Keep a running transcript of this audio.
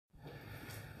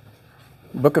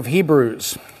Book of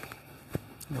Hebrews,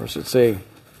 or should say,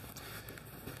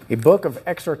 a book of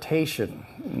exhortation.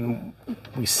 And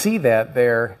we see that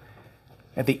there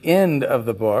at the end of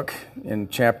the book in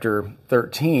chapter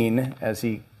 13, as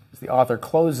the author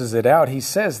closes it out. He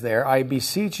says there, "I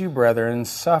beseech you, brethren,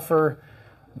 suffer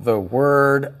the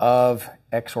word of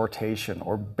exhortation,"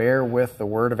 or bear with the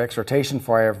word of exhortation,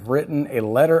 "for I have written a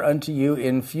letter unto you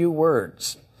in few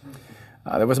words."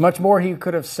 There was much more he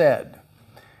could have said,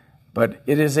 but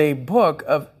it is a book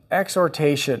of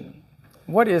exhortation.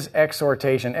 What is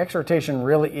exhortation? Exhortation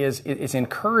really is, it's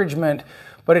encouragement,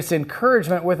 but it's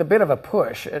encouragement with a bit of a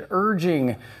push, an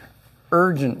urgency.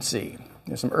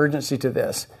 There's some urgency to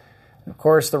this. Of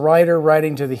course, the writer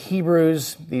writing to the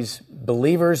Hebrews, these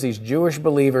believers, these Jewish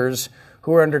believers,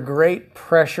 who are under great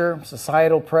pressure,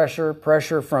 societal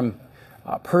pressure from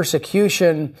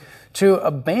persecution, to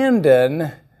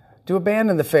abandon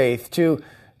the faith, to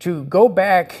go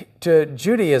back to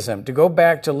Judaism, to go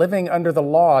back to living under the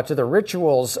law, to the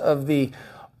rituals of the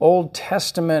Old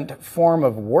Testament form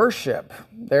of worship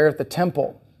there at the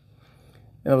temple.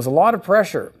 And there was a lot of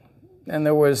pressure, and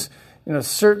there was,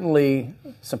 certainly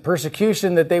some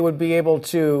persecution that they would be able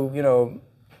to,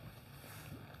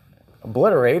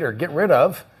 obliterate or get rid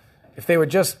of if they would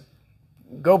just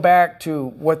go back to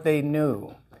what they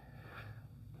knew.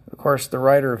 Of course, the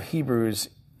writer of Hebrews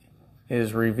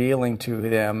is revealing to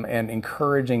them and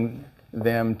encouraging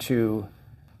them to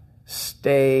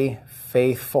stay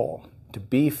faithful, to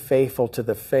be faithful to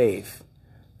the faith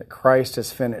that Christ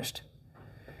has finished.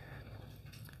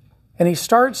 And he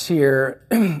starts here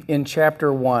in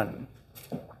chapter 1.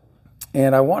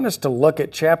 And I want us to look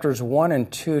at chapters 1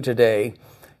 and 2 today,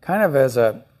 kind of as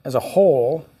a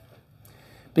whole,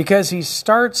 because he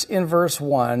starts in verse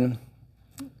 1,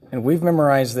 and we've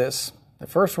memorized this. The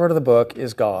first word of the book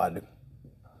is God.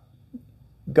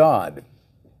 God.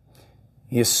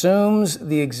 He assumes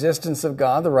the existence of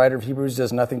God. The writer of Hebrews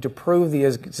does nothing to prove the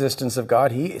existence of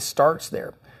God. He starts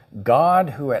there.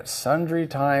 God, who at sundry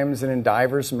times and in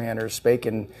divers manners spake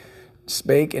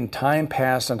in time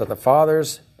past unto the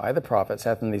fathers by the prophets,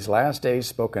 hath in these last days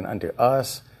spoken unto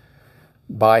us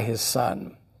by his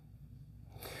Son.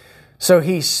 So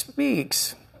he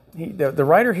speaks. The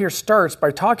writer here starts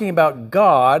by talking about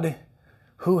God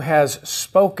who has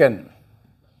spoken.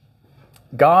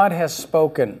 God has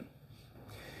spoken.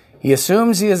 He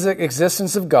assumes the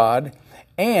existence of God,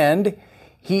 and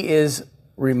he is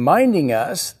reminding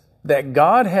us that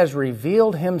God has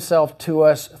revealed himself to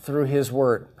us through his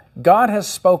word. God has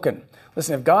spoken.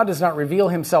 Listen, if God does not reveal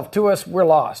himself to us, we're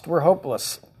lost. We're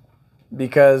hopeless,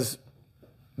 because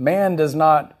man does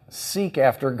not seek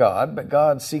after God, but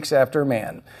God seeks after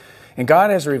man. And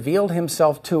God has revealed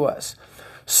himself to us.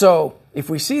 So if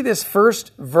we see this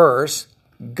first verse,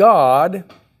 God,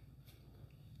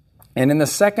 and in the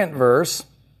second verse,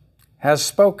 has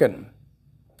spoken.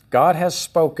 God has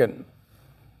spoken.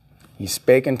 He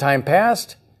spake in time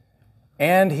past,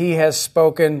 and he has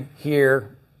spoken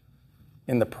here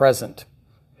in the present,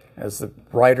 as the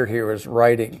writer here is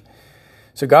writing.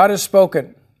 So God has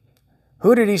spoken.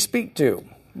 Who did he speak to?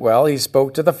 Well, he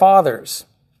spoke to the fathers.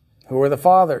 Who are the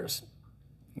fathers?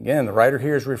 Again, the writer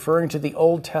here is referring to the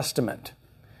Old Testament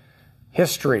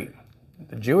history,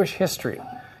 the Jewish history.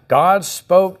 God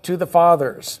spoke to the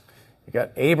fathers. You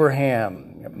got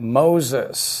Abraham, you got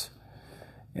Moses.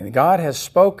 And God has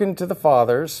spoken to the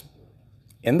fathers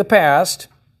in the past,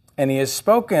 and he has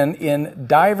spoken in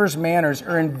divers manners,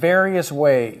 or in various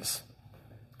ways.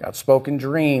 God spoke in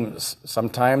dreams.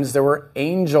 Sometimes there were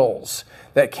angels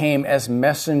that came as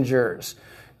messengers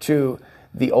to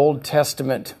the Old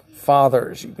Testament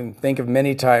fathers. You can think of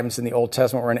many times in the Old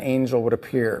Testament where an angel would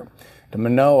appear. To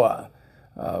Manoah,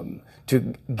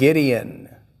 to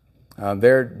Gideon,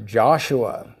 there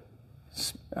Joshua,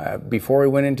 before he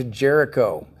went into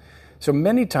Jericho. So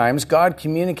many times God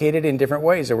communicated in different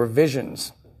ways. There were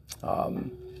visions.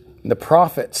 The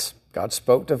prophets, God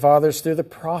spoke to fathers through the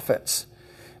prophets.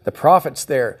 The prophets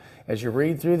there, as you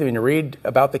read through them and you read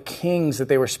about the kings that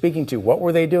they were speaking to, what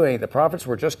were they doing? The prophets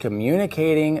were just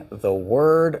communicating the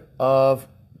word of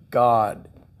God.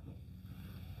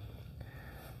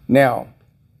 Now,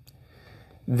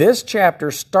 this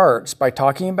chapter starts by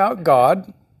talking about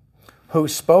God, who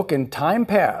spoke in time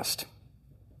past,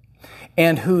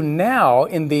 and who now,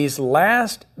 in these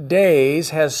last days,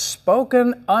 has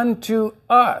spoken unto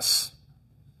us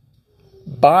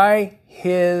by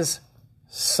his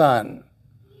Son.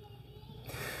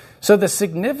 So the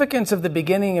significance of the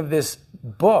beginning of this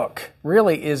book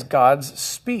really is God's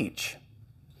speech.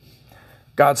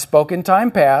 God spoke in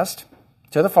time past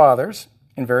to the fathers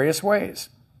in various ways.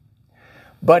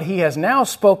 But he has now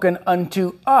spoken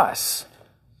unto us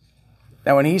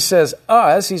Now, when he says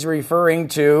us, he's referring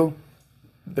to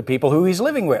the people who he's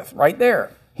living with, right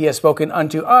there. He has spoken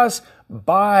unto us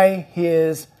by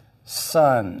his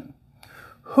Son.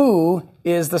 Who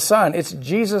is the Son? It's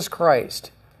Jesus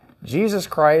Christ. Jesus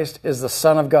Christ is the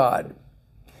Son of God.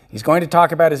 He's going to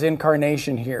talk about his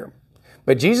incarnation here.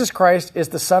 But Jesus Christ is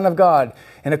the Son of God.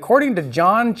 And according to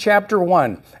John chapter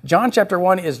 1, John chapter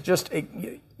 1 is just,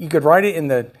 you could write it in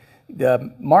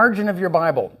the margin of your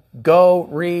Bible. Go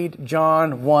read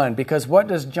John 1. Because what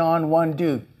does John 1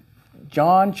 do?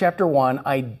 John chapter 1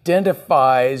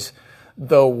 identifies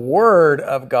the Word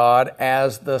of God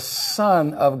as the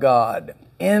Son of God.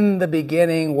 In the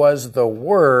beginning was the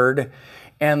Word,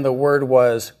 and the Word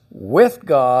was with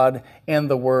God, and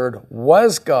the Word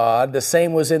was God. The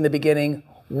same was in the beginning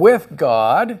with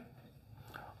God.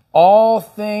 All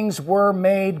things were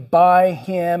made by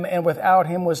him, and without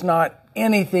him was not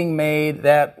anything made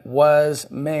that was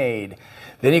made.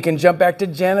 Then you can jump back to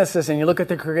Genesis and you look at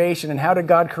the creation, and how did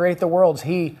God create the worlds?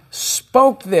 He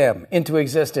spoke them into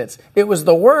existence. It was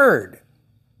the Word.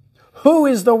 Who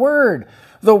is the Word?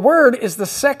 The Word is the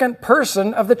second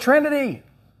person of the Trinity.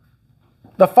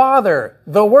 The Father,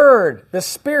 the Word, the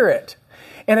Spirit.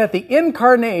 And at the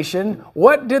incarnation,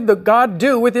 what did the God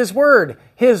do with his Word?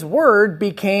 His Word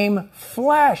became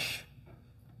flesh.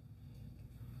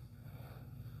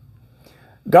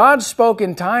 God spoke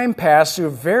in time past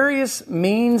through various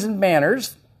means and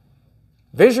manners,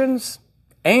 visions,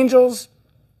 angels,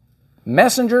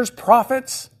 messengers,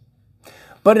 prophets.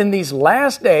 But in these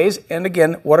last days, and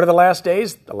again, what are the last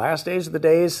days? The last days are the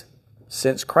days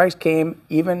since Christ came,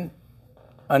 even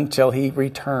until he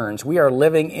returns. We are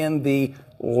living in the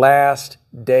last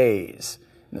days.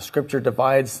 And the Scripture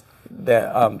divides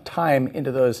the time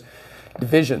into those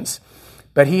divisions.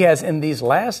 But he has in these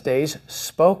last days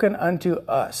spoken unto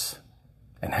us.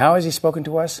 And how has he spoken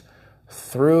to us?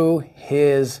 Through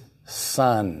his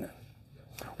Son.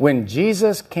 When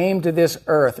Jesus came to this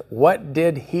earth, what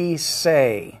did he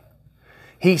say?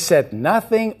 He said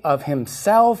nothing of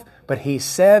himself, but he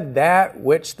said that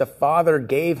which the Father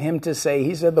gave him to say.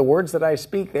 He said, the words that I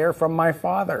speak, they are from my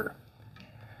Father.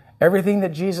 Everything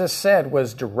that Jesus said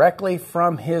was directly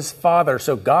from his Father.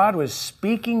 So God was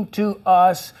speaking to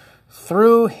us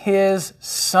through his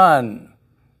Son.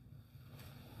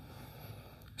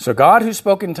 So God, who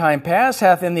spoke in time past,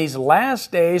 hath in these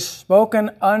last days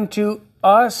spoken unto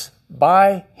us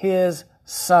by his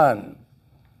Son.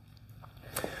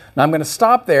 Now I'm going to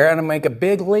stop there and I'm going to make a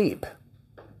big leap.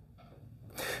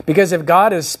 Because if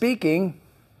God is speaking,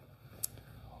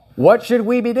 what should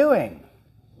we be doing?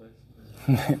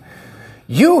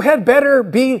 You had better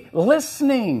be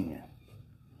listening.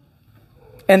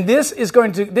 And this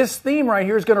theme right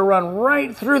here is going to run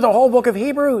right through the whole book of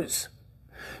Hebrews.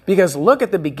 Because look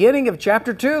at the beginning of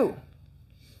chapter 2.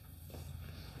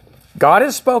 God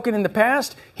has spoken in the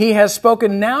past. He has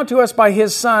spoken now to us by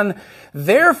his Son.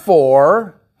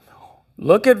 Therefore,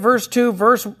 look at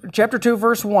chapter 2,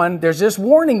 verse 1. There's this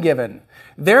warning given.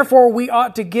 Therefore, we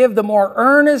ought to give the more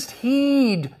earnest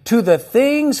heed to the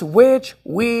things which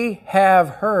we have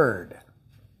heard,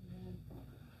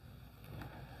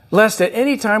 lest at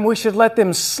any time we should let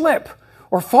them slip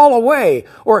or fall away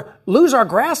or lose our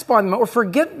grasp on them or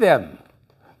forget them.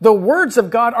 The words of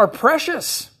God are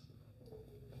precious.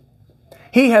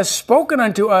 He has spoken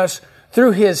unto us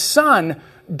through his Son.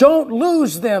 Don't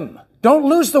lose them. Don't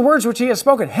lose the words which he has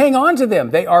spoken. Hang on to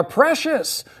them. They are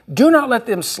precious. Do not let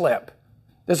them slip.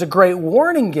 There's a great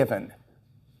warning given.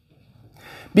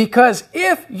 Because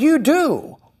if you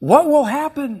do, what will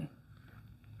happen?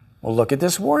 Well, look at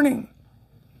this warning.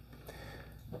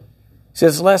 It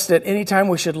says, lest at any time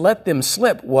we should let them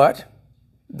slip. What?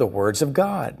 The words of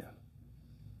God.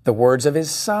 The words of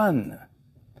his Son.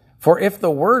 For if the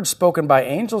word spoken by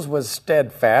angels was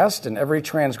steadfast, and every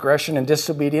transgression and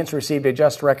disobedience received a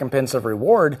just recompense of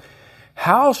reward,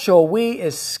 how shall we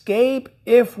escape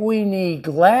if we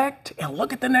neglect? And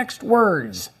look at the next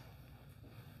words.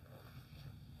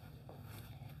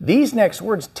 These next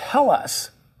words tell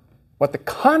us what the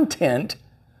content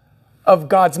of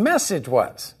God's message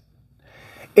was.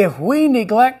 If we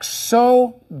neglect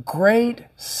so great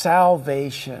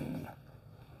salvation.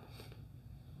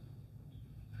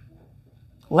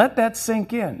 Let that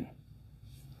sink in.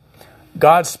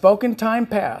 God spoke in time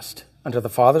past unto the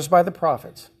fathers by the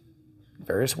prophets,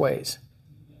 various ways.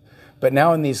 But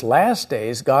now in these last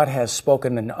days, God has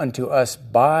spoken unto us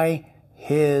by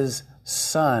his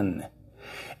Son.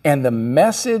 And the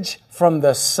message from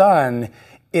the Son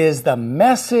is the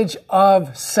message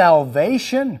of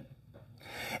salvation.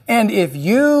 And if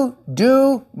you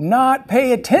do not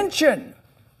pay attention,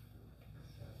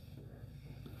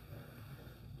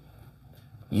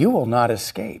 you will not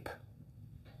escape.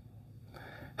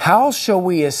 How shall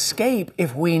we escape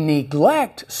if we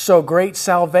neglect so great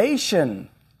salvation?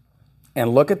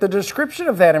 And look at the description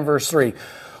of that in verse 3.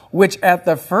 Which at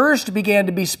the first began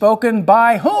to be spoken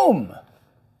by whom?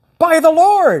 By the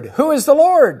Lord. Who is the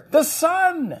Lord? The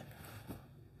Son.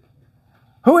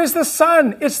 Who is the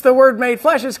Son? It's the Word made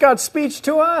flesh. It's God's speech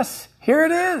to us. Here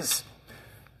it is.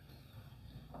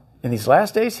 In these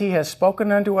last days, He has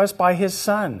spoken unto us by His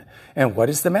Son. And what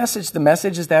is the message? The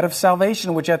message is that of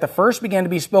salvation, which at the first began to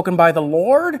be spoken by the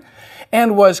Lord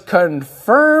and was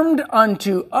confirmed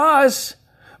unto us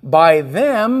by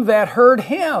them that heard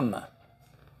Him.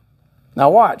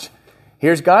 Now watch.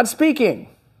 Here's God speaking.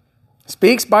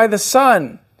 Speaks by the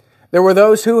Son. There were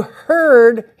those who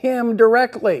heard Him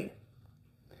directly.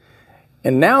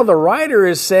 And now the writer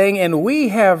is saying, and we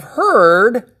have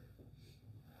heard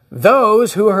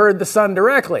those who heard the Son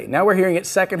directly. Now we're hearing it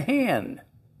secondhand.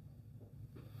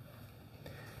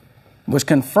 Was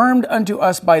confirmed unto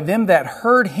us by them that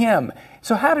heard Him.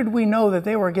 So how did we know that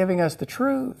they were giving us the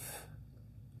truth?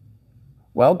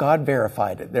 Well, God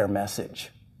verified it, their message.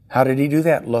 How did He do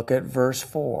that? Look at verse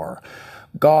 4.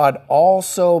 God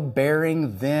also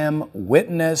bearing them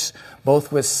witness,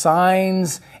 both with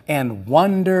signs and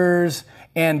wonders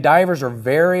and divers or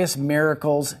various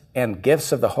miracles and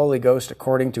gifts of the Holy Ghost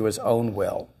according to His own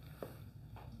will.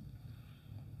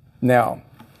 Now,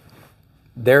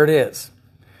 there it is.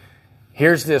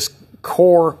 Here's this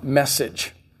core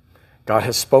message. God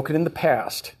has spoken in the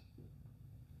past.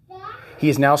 He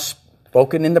has now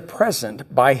spoken in the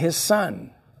present by His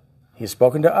Son. He has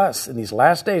spoken to us in these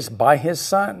last days by His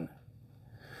Son.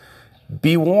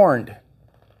 Be warned.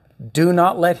 Do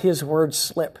not let His words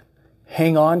slip.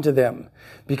 Hang on to them.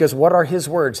 Because what are His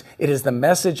words? It is the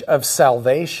message of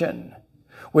salvation,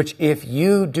 which if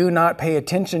you do not pay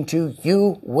attention to,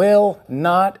 you will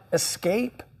not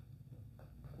escape.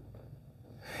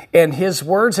 And His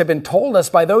words have been told us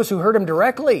by those who heard Him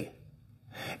directly.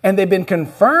 And they've been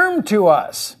confirmed to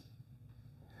us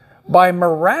by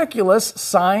miraculous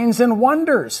signs and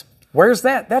wonders. Where's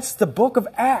that? That's the book of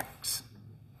Acts.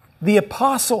 The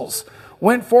apostles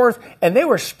went forth and they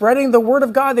were spreading the word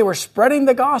of God. They were spreading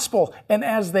the gospel. And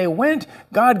as they went,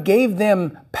 God gave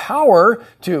them power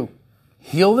to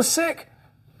heal the sick,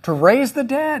 to raise the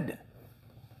dead.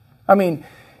 I mean,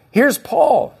 here's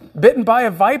Paul bitten by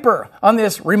a viper on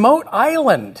this remote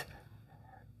island.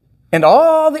 And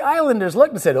all the islanders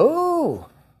looked and said, "Oh,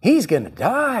 he's going to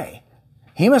die.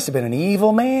 He must have been an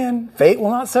evil man. Fate will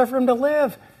not suffer him to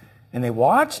live." And they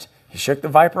watched. He shook the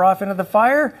viper off into the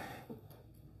fire,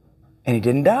 and he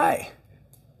didn't die.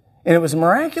 And it was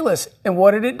miraculous. And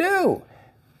what did it do?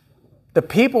 The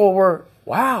people were,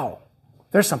 wow,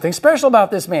 there's something special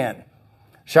about this man.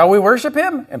 Shall we worship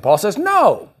him? And Paul says,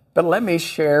 no, but let me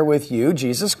share with you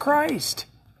Jesus Christ.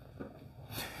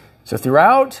 So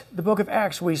throughout the book of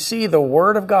Acts, we see the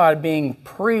Word of God being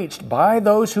preached by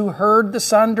those who heard the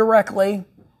Son directly,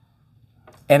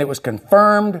 and it was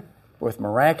confirmed with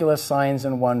miraculous signs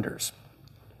and wonders.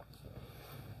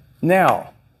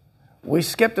 Now, we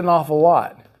skipped an awful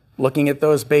lot looking at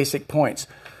those basic points.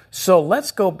 So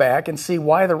let's go back and see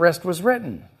why the rest was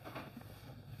written.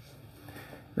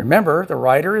 Remember, the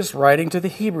writer is writing to the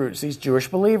Hebrews, these Jewish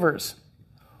believers.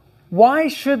 Why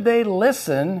should they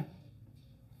listen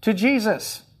to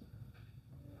Jesus?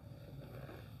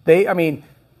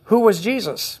 Who was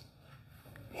Jesus?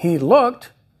 He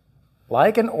looked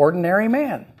like an ordinary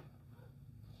man.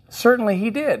 Certainly he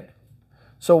did.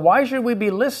 So why should we be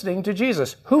listening to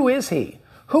Jesus? Who is He?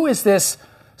 Who is this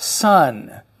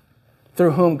Son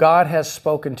through whom God has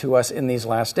spoken to us in these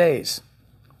last days?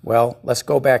 Well, let's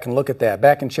go back and look at that.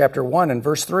 Back in chapter 1 and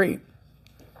verse 3.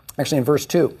 Actually, in verse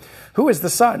 2. Who is the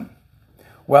Son?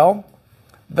 Well,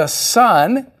 the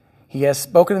Son, He has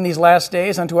spoken in these last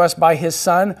days unto us by His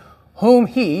Son, whom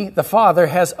He, the Father,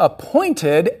 has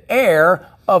appointed heir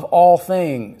of all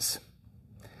things,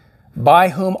 by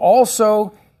whom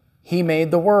also He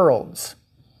made the worlds.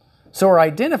 So we're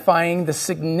identifying the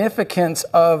significance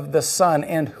of the Son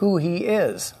and who He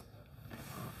is.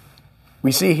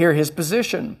 We see here His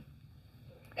position.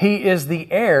 He is the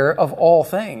heir of all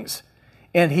things,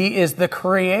 and He is the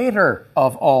creator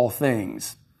of all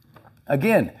things.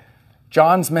 Again,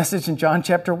 John's message in John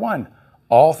chapter 1,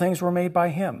 all things were made by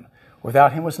Him.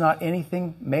 Without Him was not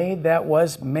anything made that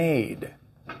was made.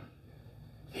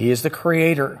 He is the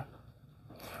creator.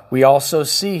 We also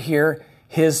see here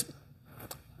His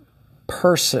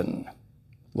person.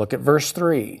 Look at verse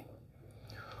 3.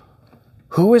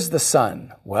 Who is the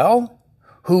Son? Well,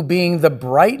 who being the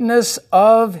brightness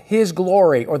of His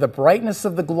glory, or the brightness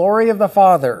of the glory of the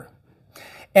Father,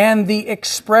 and the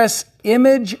express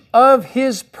image of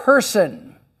his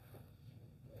person.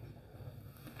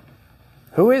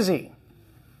 Who is he?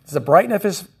 It's the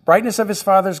brightness of his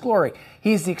Father's glory.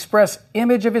 He's the express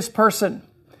image of his person.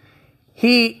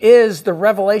 He is the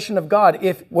revelation of God.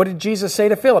 What did Jesus say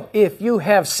to Philip? If you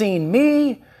have seen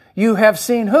me, you have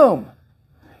seen whom?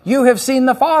 You have seen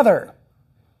the Father.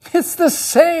 It's the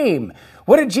same.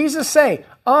 What did Jesus say?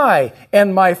 I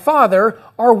and my Father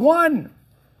are one.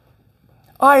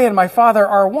 I and my Father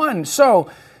are one. So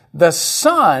the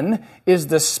Son is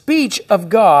the speech of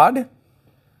God.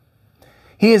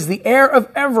 He is the heir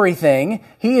of everything.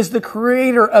 He is the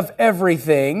creator of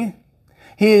everything.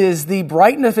 He is the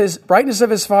brightness of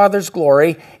his Father's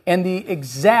glory and the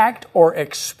exact or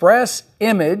express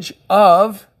image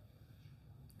of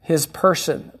his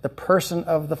person, the person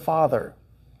of the Father.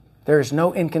 There is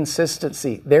no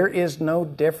inconsistency. There is no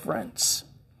difference.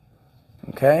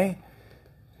 Okay?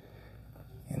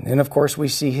 And then, of course, we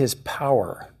see his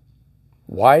power.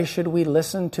 Why should we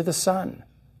listen to the Son?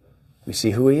 We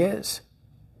see who he is.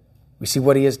 We see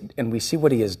what he is, and we see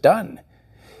what he has done.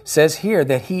 It says here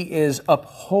that he is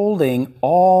upholding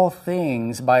all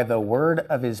things by the word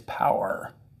of his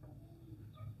power.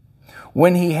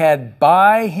 When he had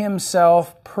by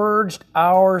himself purged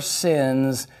our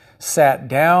sins, sat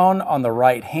down on the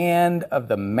right hand of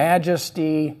the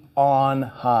Majesty on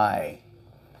high.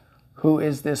 Who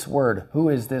is this Word? Who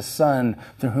is this Son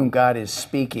through whom God is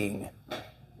speaking?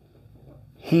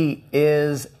 He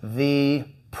is the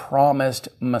promised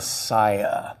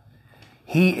Messiah.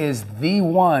 He is the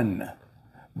one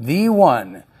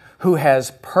who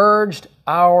has purged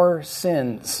our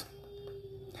sins.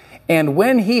 And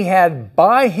when he had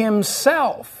by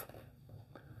himself,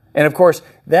 and of course,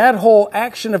 that whole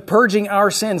action of purging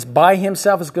our sins by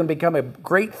himself is going to become a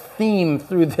great theme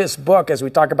through this book as we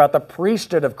talk about the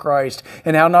priesthood of Christ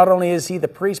and how not only is he the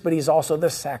priest, but he's also the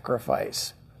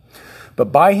sacrifice.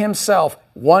 But by himself,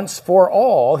 once for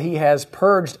all, he has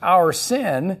purged our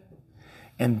sin.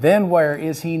 And then where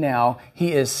is he now?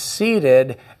 He is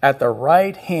seated at the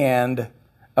right hand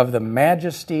of the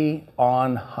Majesty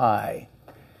on high.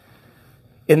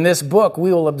 In this book,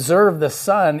 we will observe the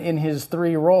Son in his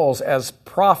three roles as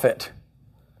prophet,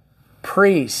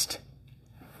 priest,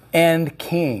 and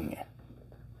king.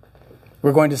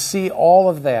 We're going to see all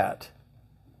of that.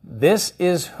 This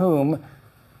is whom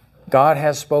God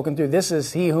has spoken through. This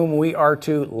is he whom we are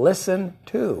to listen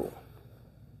to.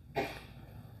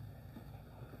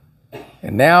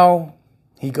 And now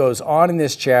he goes on in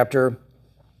this chapter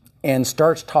and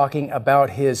starts talking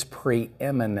about his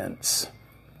preeminence,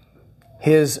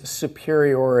 his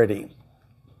superiority.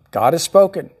 God has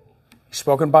spoken. He's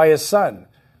spoken by his Son.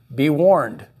 Be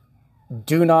warned.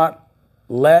 Do not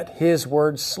let his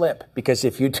words slip, because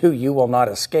if you do, you will not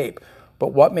escape.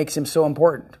 But what makes him so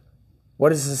important?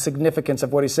 What is the significance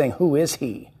of what he's saying? Who is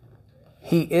he?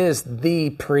 He is the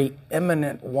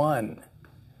preeminent one.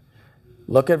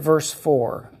 Look at verse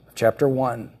 4, chapter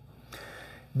 1.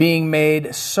 Being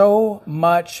made so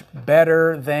much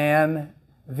better than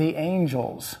the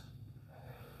angels.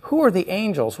 Who are the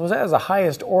angels? Well, that is the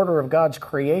highest order of God's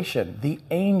creation. The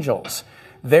angels.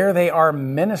 There they are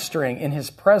ministering in his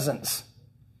presence.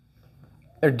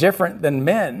 They're different than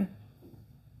men.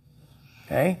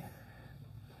 Okay?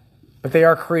 But they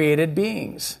are created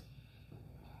beings.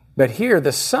 But here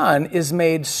the Son is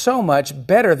made so much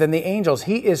better than the angels.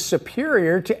 He is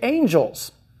superior to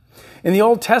angels. In the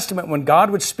Old Testament, when God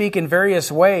would speak in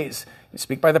various ways, he'd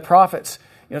speak by the prophets,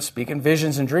 speak in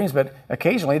visions and dreams, but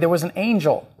occasionally there was an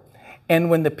angel. And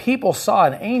when the people saw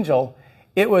an angel,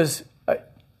 it was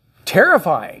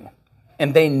terrifying.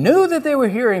 And they knew that they were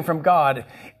hearing from God.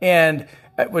 And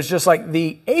it was just like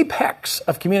the apex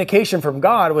of communication from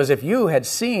God was if you had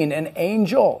seen an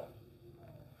angel.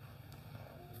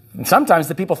 And sometimes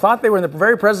the people thought they were in the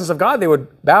very presence of God. They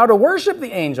would bow to worship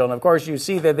the angel. And of course, you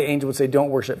see that the angel would say, don't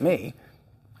worship me,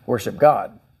 worship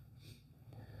God.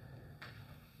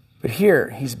 But here,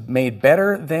 he's made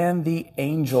better than the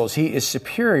angels. He is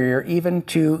superior even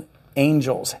to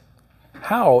angels.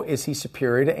 How is he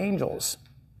superior to angels?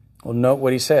 Well, note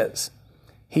what he says.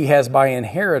 He has by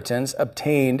inheritance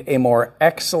obtained a more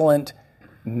excellent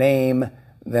name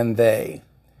than they.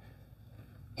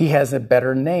 He has a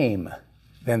better name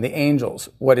than the angels.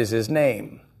 What is his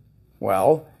name?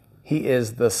 Well, he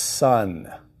is the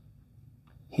Son.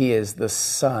 He is the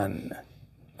Son,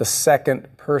 the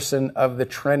second person of the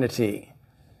Trinity.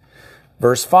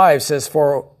 Verse 5 says,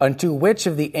 for unto which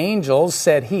of the angels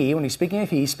said he, when he's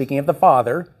speaking of the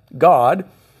Father, God,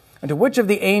 unto which of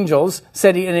the angels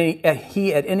said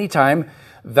he at any time,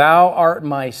 thou art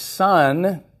my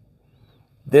Son,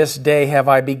 This day have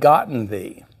I begotten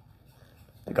thee.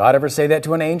 Did God ever say that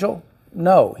to an angel?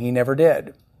 No, he never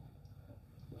did.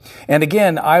 And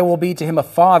again, I will be to him a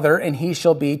father, and he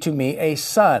shall be to me a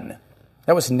son.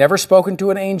 That was never spoken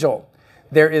to an angel.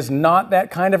 There is not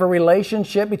that kind of a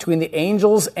relationship between the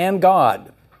angels and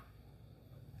God.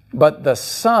 But the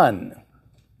Son,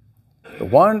 the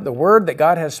word that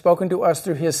God has spoken to us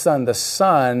through his Son, the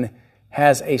Son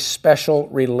has a special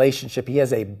relationship. He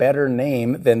has a better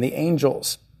name than the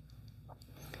angels.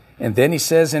 And then he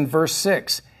says in verse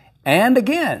 6, and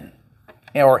again,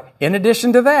 or in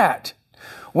addition to that,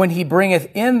 when he bringeth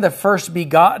in the first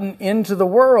begotten into the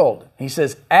world, he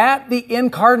says, at the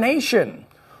incarnation,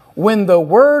 when the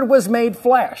Word was made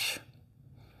flesh,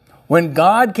 when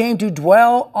God came to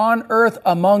dwell on earth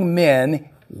among men,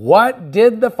 what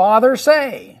did the Father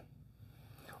say?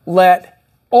 Let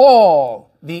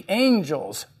all the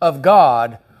angels of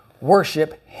God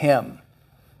worship him.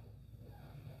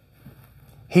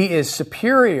 He is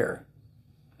superior.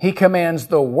 He commands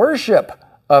the worship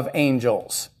of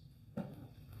angels.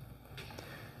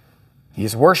 He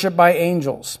is worshipped by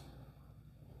angels.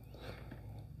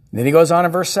 Then he goes on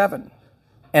in verse 7.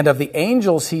 And of the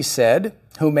angels he said,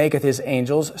 who maketh his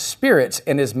angels spirits,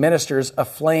 and his ministers a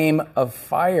flame of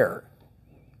fire.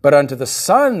 But unto the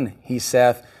Son he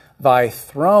saith, thy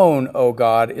throne, O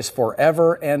God, is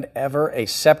forever and ever. A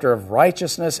scepter of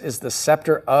righteousness is the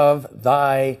scepter of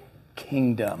thy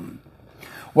kingdom.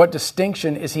 What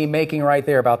distinction is he making right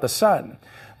there about the Son?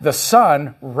 The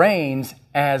Son reigns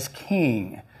as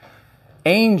king.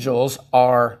 Angels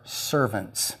are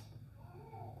servants.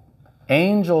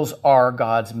 Angels are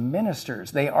God's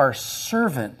ministers. They are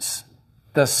servants.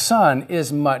 The Son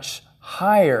is much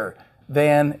higher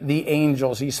than the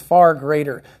angels. He's far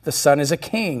greater. The Son is a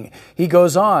king. He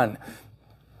goes on,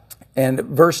 and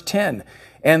verse 10,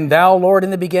 and thou, Lord,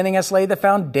 in the beginning hast laid the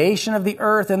foundation of the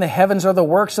earth, and the heavens are the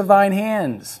works of thine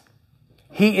hands.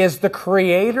 He is the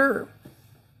creator.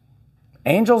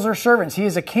 Angels are servants. He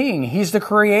is a king. He's the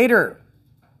creator.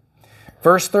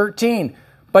 Verse 13,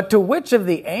 but to which of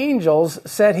the angels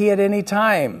said he at any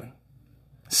time,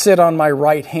 sit on my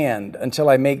right hand until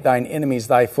I make thine enemies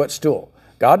thy footstool?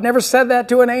 God never said that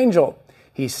to an angel.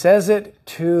 He says it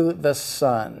to the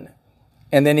Son.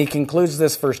 And then he concludes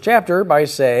this first chapter by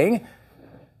saying,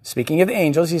 speaking of the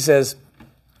angels, he says,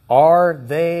 are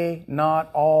they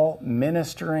not all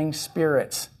ministering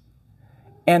spirits?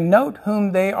 And note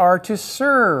whom they are to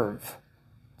serve.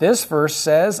 This verse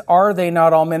says, are they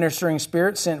not all ministering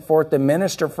spirits sent forth to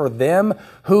minister for them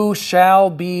who shall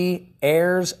be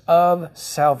heirs of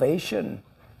salvation?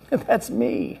 That's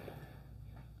me.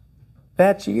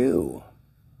 That's you.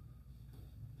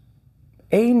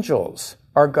 Angels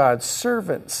are God's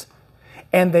servants,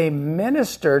 and they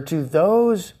minister to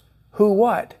those who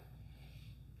what?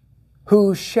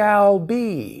 Who shall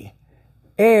be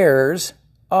heirs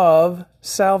of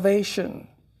salvation.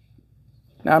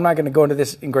 Now, I'm not going to go into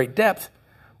this in great depth,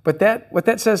 but what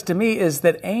that says to me is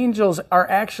that angels are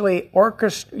actually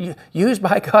used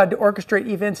by God to orchestrate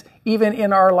events even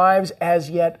in our lives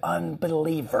as yet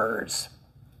unbelievers.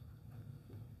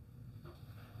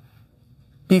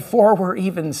 Before we're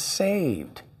even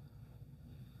saved,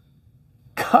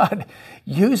 God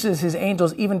uses his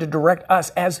angels even to direct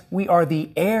us as we are the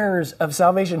heirs of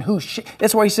salvation.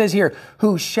 That's why he says here,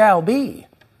 who shall be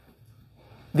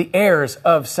the heirs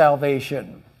of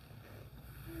salvation.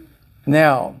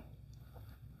 Now,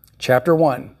 chapter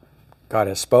 1, God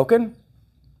has spoken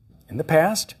in the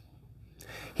past.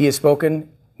 He has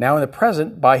spoken now in the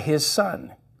present by his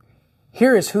Son.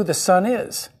 Here is who the Son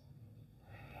is.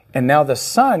 And now the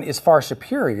Son is far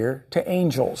superior to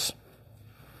angels.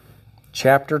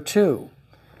 Chapter 2.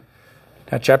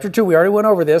 Now, chapter 2, we already went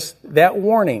over this, that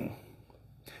warning.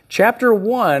 Chapter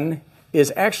 1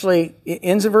 is actually, it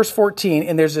ends in verse 14,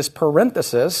 and there's this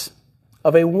parenthesis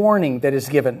of a warning that is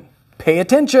given. Pay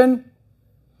attention.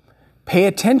 Pay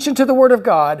attention to the Word of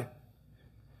God,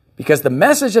 because the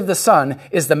message of the Son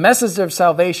is the message of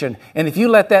salvation. And if you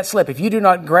let that slip, if you do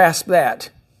not grasp that,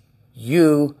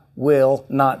 you will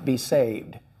not be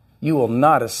saved. You will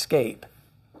not escape.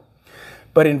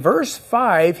 But in verse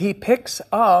 5, he picks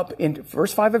up, in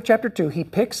verse 5 of chapter 2, he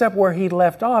picks up where he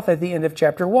left off at the end of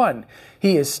chapter 1.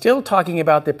 He is still talking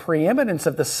about the preeminence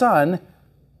of the Son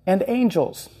and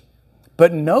angels.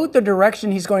 But note the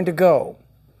direction he's going to go.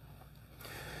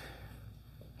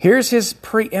 Here's his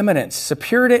preeminence,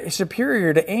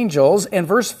 superior to angels. And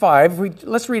verse 5,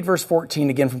 let's read verse 14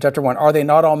 again from chapter 1. Are they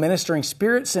not all ministering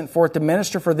spirits sent forth to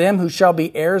minister for them who shall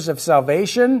be heirs of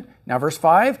salvation? Now verse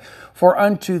 5, for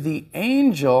unto the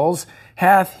angels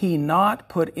hath he not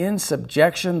put in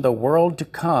subjection the world to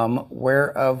come,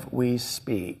 whereof we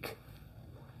speak?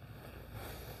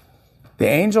 The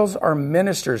angels are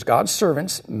ministers, God's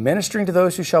servants, ministering to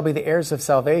those who shall be the heirs of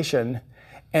salvation,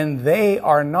 and they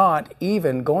are not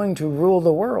even going to rule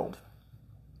the world.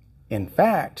 In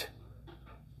fact,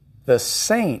 the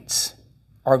saints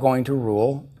are going to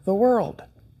rule the world.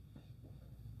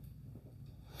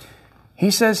 He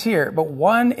says here, but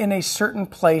one in a certain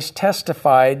place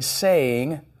testified,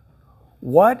 saying,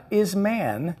 what is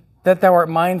man that thou art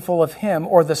mindful of him,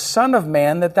 or the son of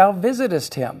man that thou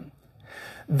visitest him?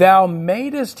 Thou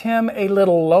madest him a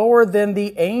little lower than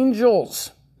the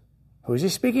angels. Who is he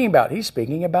speaking about? He's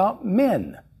speaking about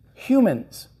men,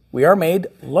 humans. We are made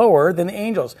lower than the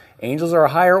angels. Angels are a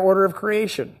higher order of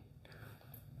creation.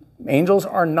 Angels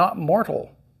are not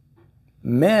mortal.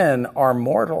 Men are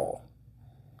mortal.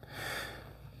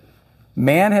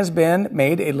 Man has been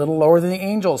made a little lower than the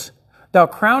angels. Thou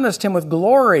crownest him with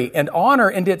glory and honor,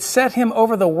 and didst set him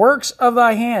over the works of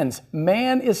thy hands.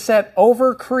 Man is set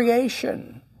over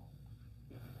creation.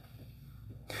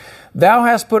 Thou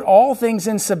hast put all things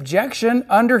in subjection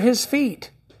under his feet.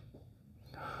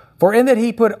 For in that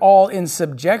he put all in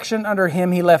subjection under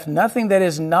him, he left nothing that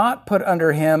is not put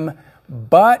under him.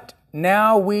 But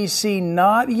now we see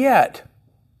not yet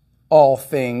all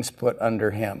things put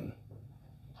under him.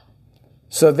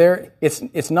 So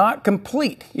it's not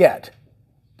complete yet.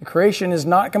 The creation is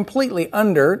not completely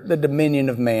under the dominion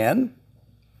of man.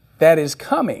 That is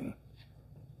coming.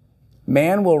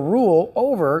 Man will rule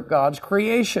over God's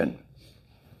creation.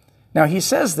 Now he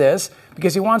says this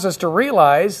because he wants us to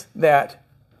realize that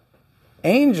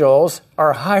angels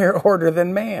are higher order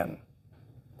than man.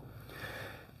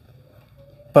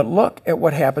 But look at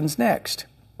what happens next.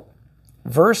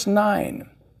 Verse 9.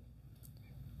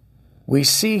 We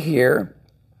see here,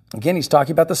 again, he's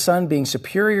talking about the Son being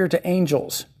superior to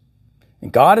angels.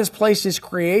 And God has placed his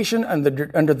creation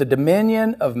under the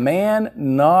dominion of man,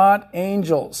 not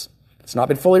angels. It's not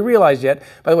been fully realized yet.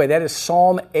 By the way, that is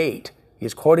Psalm 8.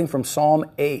 He's quoting from Psalm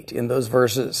 8 in those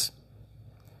verses.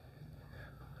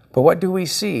 But what do we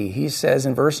see? He says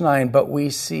in verse 9, but we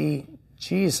see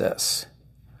Jesus,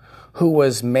 who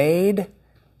was made,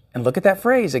 and look at that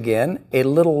phrase again, a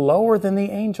little lower than the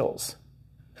angels.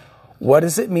 What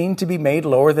does it mean to be made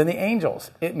lower than the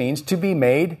angels? It means to be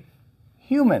made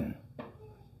human.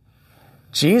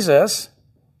 Jesus,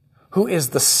 who is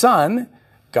the Son,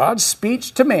 God's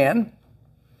speech to man,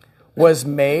 was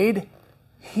made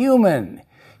human.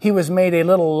 He was made a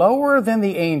little lower than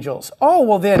the angels. Oh,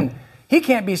 well then, he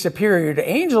can't be superior to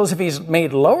angels if he's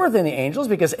made lower than the angels,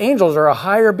 because angels are a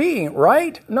higher being,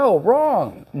 right? No,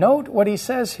 wrong. Note what he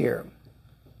says here.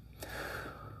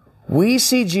 We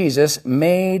see Jesus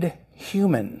made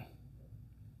human.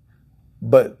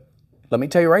 But let me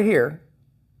tell you right here,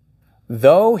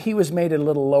 though he was made a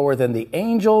little lower than the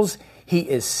angels, he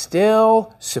is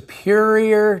still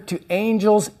superior to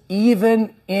angels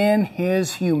even in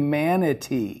his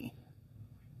humanity.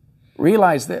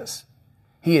 Realize this.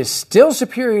 He is still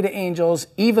superior to angels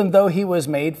even though he was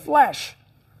made flesh.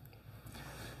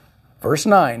 Verse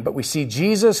 9, but we see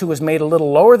Jesus, who was made a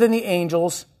little lower than the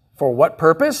angels, for what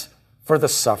purpose? For the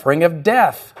suffering of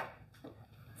death.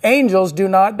 Angels do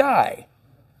not die.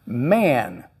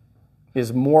 Man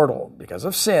is mortal because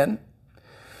of sin.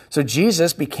 So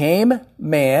Jesus became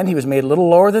man. He was made a little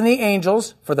lower than the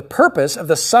angels for the purpose of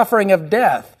the suffering of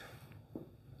death.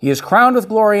 He is crowned with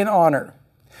glory and honor.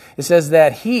 It says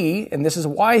that he, and this is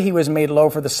why he was made low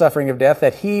for the suffering of death,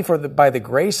 that he, by the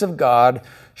grace of God,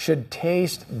 should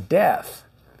taste death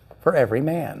for every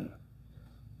man.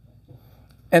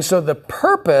 And so the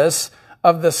purpose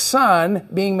of the Son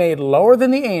being made lower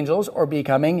than the angels, or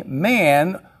becoming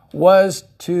man, was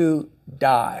to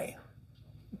die.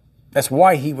 That's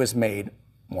why he was made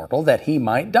mortal, that he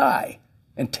might die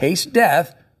and taste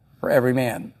death for every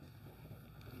man.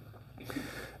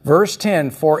 Verse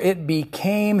 10, for it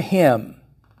became him.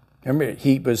 Remember,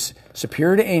 he was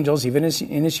superior to angels, even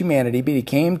in his humanity, but he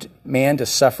became man to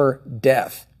suffer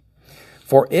death.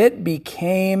 For it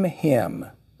became him.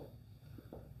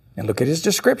 And look at his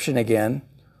description again.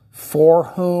 For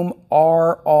whom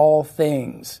are all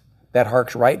things. That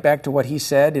harks right back to what he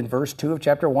said in verse 2 of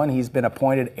chapter 1. He's been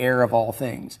appointed heir of all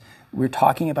things. We're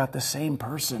talking about the same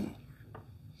person.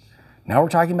 Now we're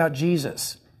talking about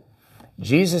Jesus.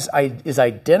 Jesus is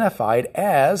identified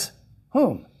as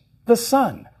whom? The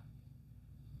Son.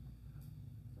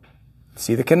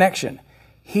 See the connection.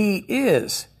 He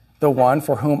is the one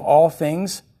for whom all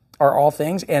things are all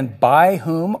things, and by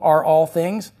whom are all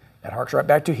things. That harks right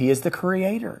back to he is the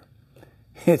creator.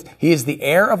 He is the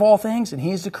heir of all things, and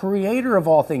he is the creator of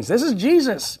all things. This is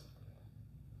Jesus.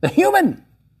 the human,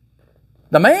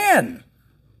 the man,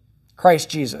 Christ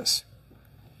Jesus.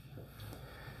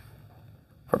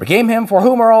 For became him for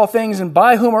whom are all things, and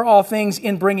by whom are all things,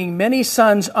 in bringing many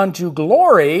sons unto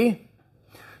glory,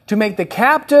 to make the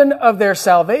captain of their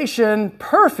salvation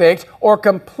perfect or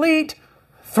complete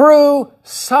through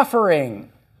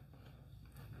suffering.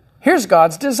 Here's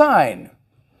God's design.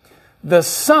 The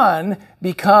Son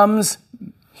becomes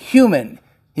human.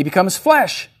 He becomes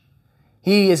flesh.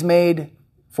 He is made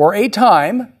for a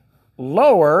time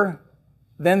lower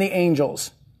than the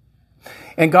angels.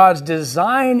 And God's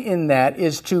design in that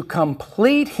is to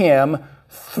complete him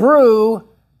through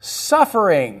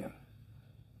suffering.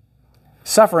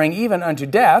 Suffering even unto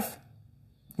death.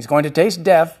 He's going to taste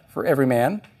death for every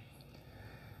man.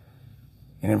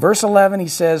 And in verse 11 he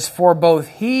says, for both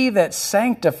he that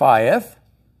sanctifieth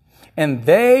and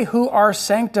they who are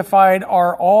sanctified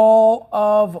are all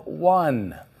of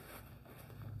one.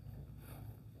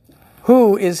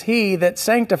 Who is he that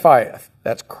sanctifieth?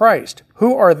 That's Christ.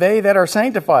 Who are they that are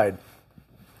sanctified?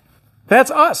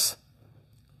 That's us.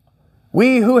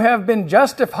 We who have been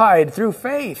justified through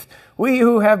faith. We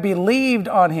who have believed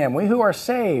on him. We who are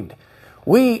saved.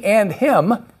 We and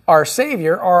him, our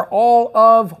Savior, are all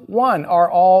of one, are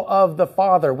all of the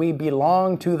Father. We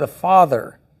belong to the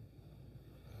Father.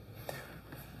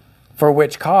 For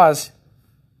which cause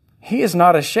he is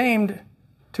not ashamed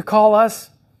to call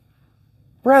us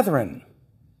brethren.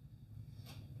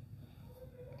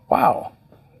 Wow,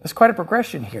 there's quite a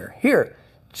progression here. Here,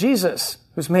 Jesus,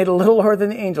 who's made a little lower than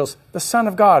the angels, the Son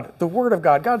of God, the Word of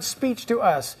God, God's speech to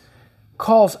us,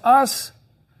 calls us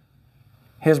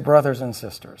his brothers and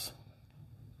sisters.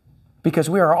 Because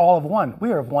we are all of one.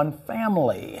 We are of one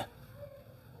family.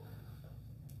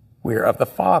 We are of the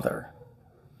Father.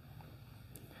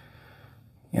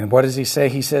 And what does he say?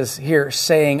 He says here,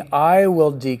 saying, I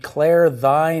will declare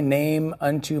thy name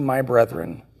unto my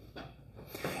brethren.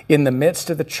 In the midst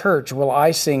of the church will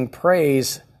I sing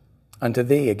praise unto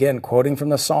thee. Again, quoting from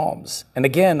the Psalms. And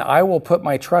again, I will put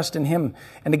my trust in him.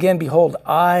 And again, behold,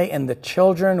 I and the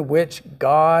children which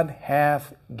God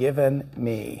hath given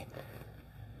me.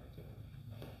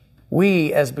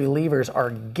 We as believers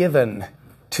are given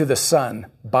to the Son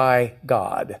by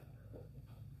God.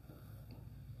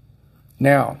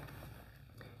 Now,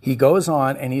 he goes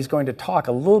on and he's going to talk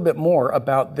a little bit more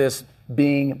about this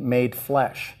being made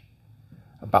flesh,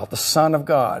 about the Son of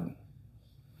God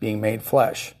being made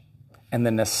flesh and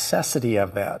the necessity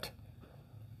of that,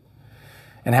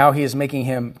 and how he is making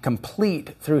him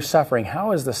complete through suffering.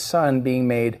 How is the Son being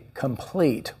made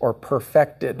complete or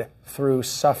perfected through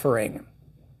suffering?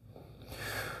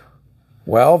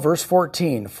 Well, verse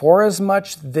 14,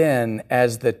 forasmuch then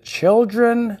as the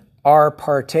children are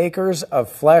partakers of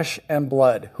flesh and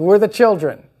blood. Who are the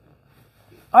children?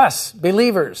 Us,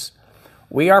 believers.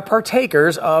 We are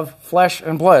partakers of flesh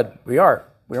and blood. We are.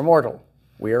 We are mortal.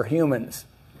 We are humans.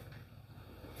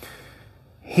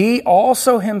 He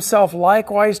also himself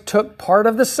likewise took part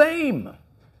of the same.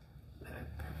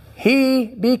 He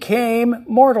became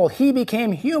mortal. He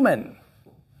became human.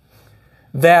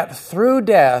 That through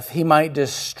death he might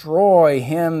destroy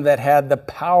him that had the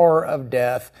power of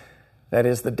death, that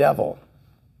is the devil,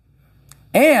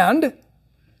 and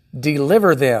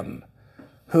deliver them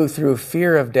who through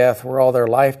fear of death were all their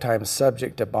lifetime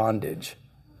subject to bondage.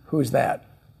 Who's that?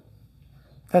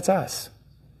 That's us.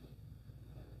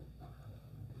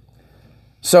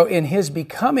 So in his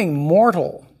becoming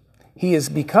mortal, he has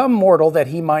become mortal that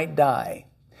he might die.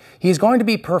 He's going to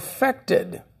be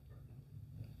perfected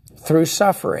through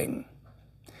suffering.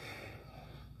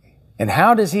 And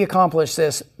how does he accomplish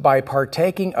this? By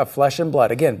partaking of flesh and blood.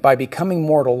 Again, by becoming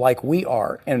mortal like we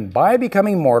are. And by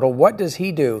becoming mortal, what does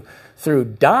he do? Through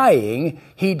dying,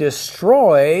 he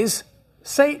destroys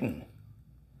Satan.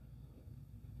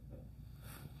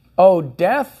 O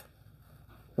death,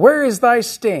 where is thy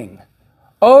sting?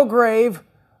 O grave,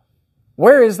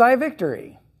 where is thy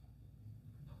victory?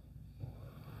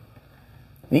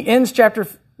 And he ends chapter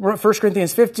 1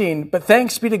 Corinthians 15, but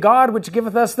thanks be to God which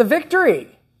giveth us the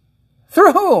victory.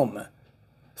 Through whom?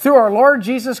 Through our Lord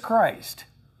Jesus Christ.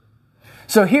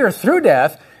 So here, through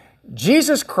death,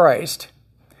 Jesus Christ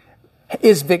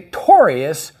is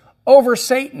victorious over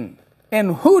Satan.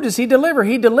 And who does he deliver?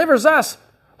 He delivers us.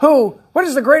 Who? What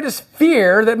is the greatest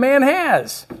fear that man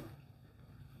has?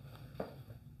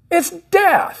 It's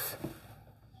death.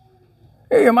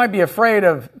 You might be afraid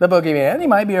of the boogeyman. You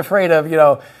might be afraid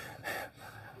of,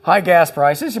 high gas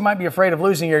prices. You might be afraid of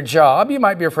losing your job. You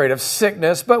might be afraid of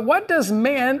sickness. But what does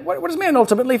man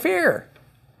ultimately fear?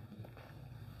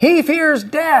 He fears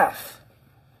death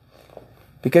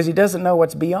because he doesn't know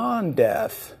what's beyond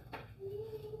death.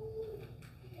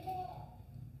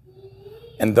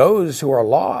 And those who are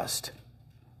lost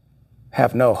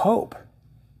have no hope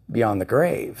beyond the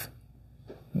grave.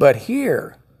 But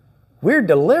here, we're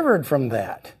delivered from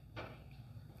that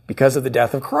because of the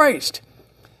death of Christ.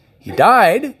 He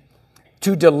died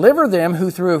to deliver them who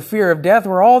through fear of death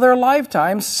were all their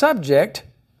lifetime subject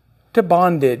to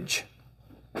bondage.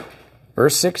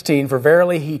 Verse 16, for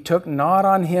verily he took not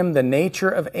on him the nature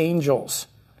of angels,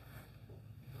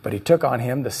 but he took on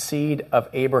him the seed of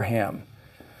Abraham.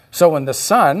 So when the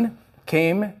Son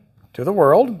came to the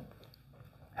world,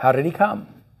 how did he come?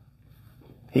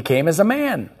 He came as a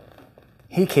man.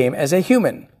 He came as a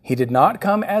human. He did not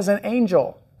come as an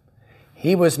angel.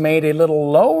 He was made a little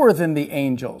lower than the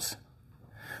angels.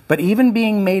 But even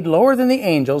being made lower than the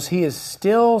angels, he is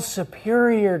still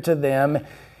superior to them,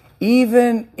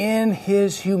 even in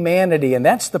his humanity. And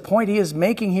that's the point he is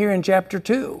making here in chapter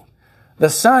 2. The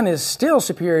Son is still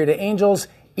superior to angels,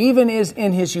 even is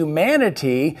in his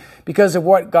humanity, because of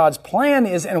what God's plan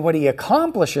is and what he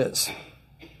accomplishes.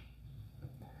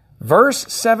 Verse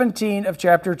 17 of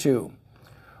chapter 2.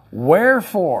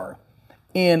 Wherefore,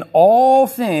 in all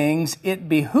things it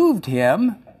behooved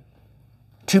him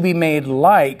to be made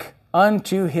like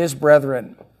unto his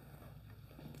brethren,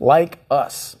 like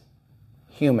us,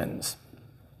 humans.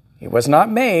 He was not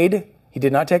made, he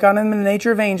did not take on him the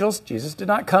nature of angels. Jesus did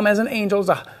not come as an angel, as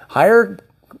a higher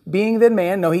being than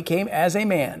man. No, he came as a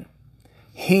man.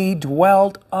 He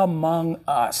dwelt among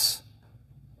us.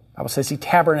 The Bible says he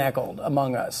tabernacled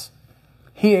among us.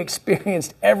 He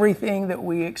experienced everything that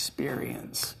we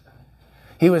experience.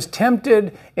 He was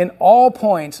tempted in all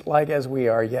points like as we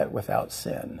are, yet without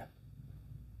sin.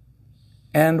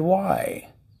 And why?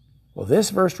 Well,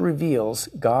 this verse reveals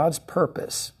God's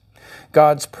purpose.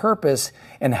 God's purpose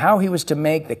and how he was to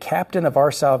make the captain of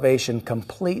our salvation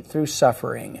complete through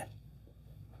suffering.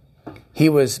 He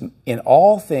was in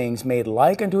all things made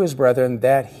like unto his brethren,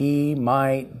 that he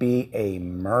might be a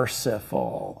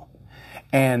merciful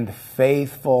and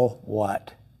faithful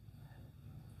what?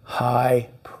 High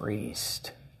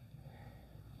priest.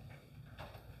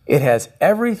 It has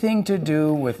everything to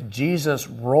do with Jesus'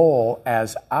 role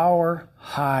as our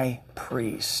high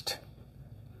priest.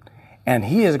 And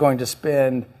he is going to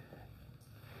spend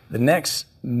the next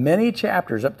many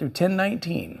chapters up through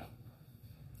 10:19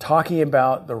 talking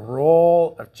about the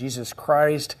role of Jesus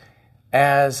Christ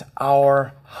as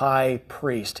our high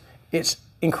priest. It's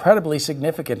incredibly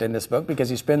significant in this book because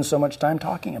he spends so much time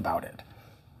talking about it.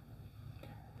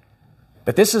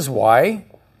 But this is why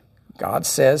God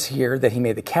says here that he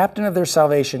made the captain of their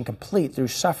salvation complete through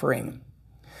suffering.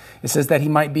 It says that he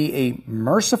might be a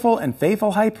merciful and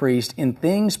faithful high priest in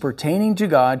things pertaining to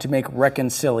God to make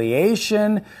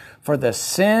reconciliation for the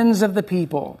sins of the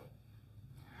people.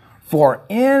 For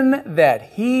in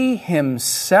that he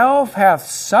himself hath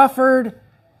suffered,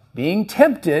 being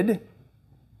tempted,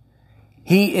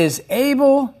 he is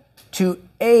able to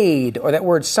aid, or that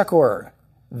word succor,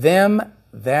 them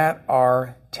that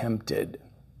are tempted.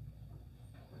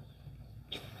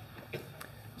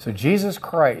 So Jesus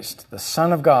Christ, the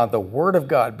Son of God, the Word of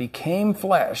God, became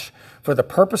flesh for the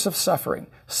purpose of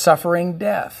suffering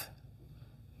death.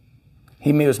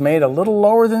 He was made a little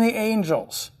lower than the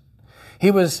angels. He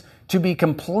was to be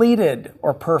completed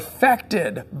or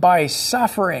perfected by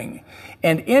suffering.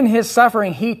 And in his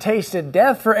suffering, he tasted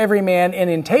death for every man. And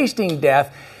in tasting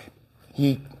death,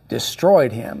 he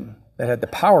destroyed him that had the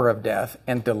power of death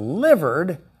and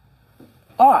delivered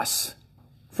us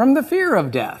from the fear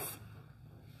of death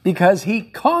because he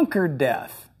conquered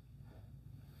death.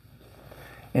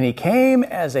 And he came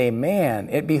as a man.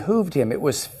 It behooved him. It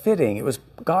was fitting. It was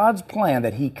God's plan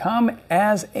that he come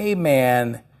as a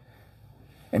man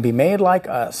and be made like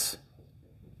us.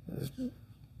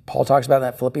 Paul talks about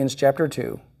that in Philippians chapter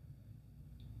 2.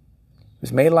 He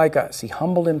was made like us. He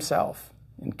humbled himself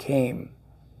and came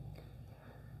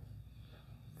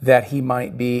that he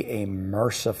might be a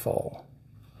merciful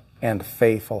and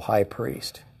faithful high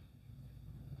priest.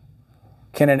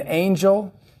 Can an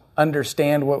angel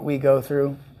understand what we go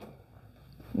through?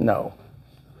 No.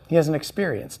 He hasn't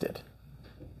experienced it.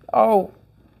 Oh,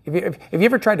 have you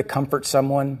ever tried to comfort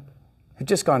someone who's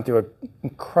just gone through an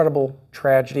incredible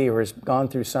tragedy or has gone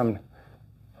through some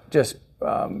just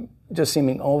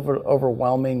seeming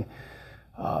overwhelming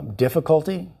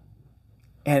difficulty?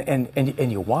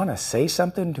 And you want to say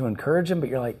something to encourage them, but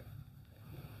you're like,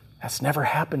 that's never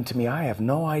happened to me. I have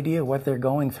no idea what they're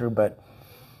going through, but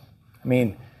I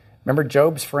mean, remember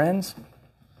Job's friends?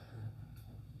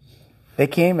 They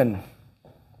came and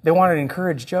they wanted to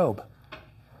encourage Job.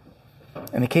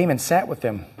 And they came and sat with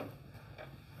him.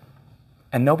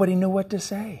 And nobody knew what to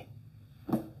say.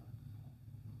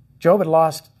 Job had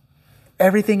lost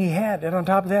everything he had. And on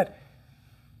top of that,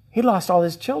 he lost all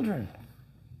his children.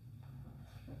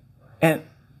 And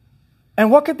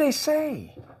what could they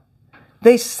say?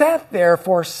 They sat there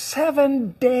for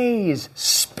 7 days,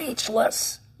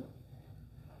 speechless.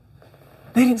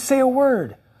 They didn't say a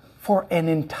word for an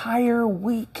entire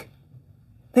week.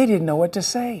 They didn't know what to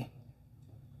say.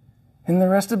 In the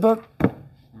rest of the book,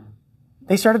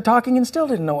 they started talking and still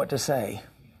didn't know what to say.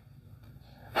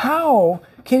 How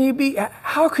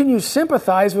can you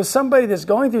sympathize with somebody that's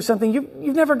going through something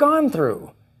you've never gone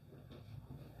through?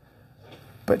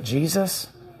 But Jesus,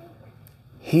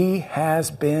 he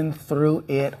has been through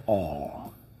it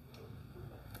all.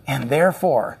 And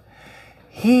therefore,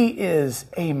 he is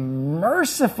a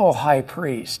merciful high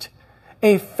priest,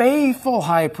 a faithful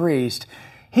high priest.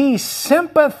 He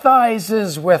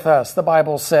sympathizes with us, the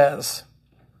Bible says.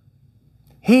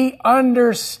 He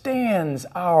understands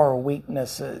our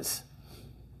weaknesses.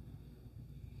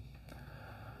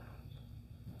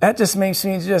 That just makes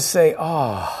me just say,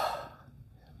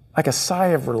 like a sigh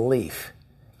of relief.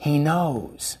 He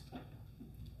knows.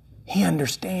 He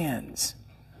understands.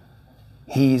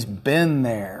 He's been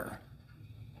there.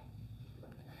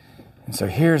 And so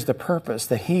here's the purpose,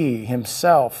 that he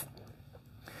himself,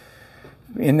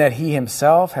 in that he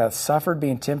himself hath suffered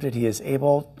being tempted, he is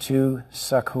able to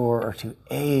succor, or to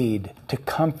aid, to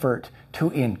comfort, to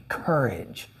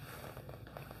encourage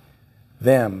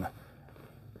them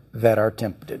that are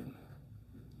tempted.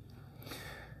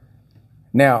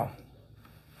 Now,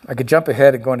 I could jump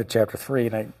ahead and go into chapter 3,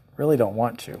 and I really don't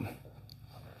want to,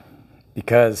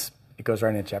 because it goes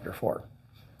right into chapter 4.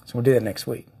 So we'll do that next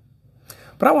week.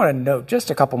 But I want to note just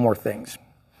a couple more things.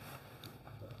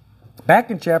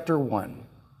 Back in chapter 1,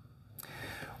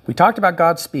 we talked about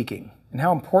God speaking and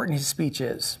how important his speech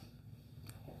is.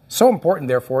 So important,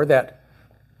 therefore, that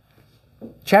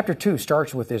chapter 2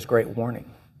 starts with this great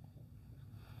warning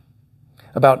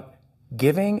about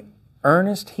giving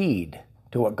earnest heed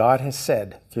to what God has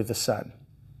said through the Son.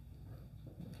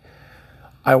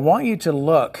 I want you to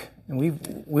look, and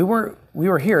we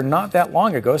were here not that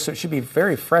long ago, so it should be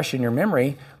very fresh in your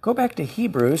memory. Go back to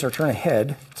Hebrews, or turn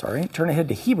ahead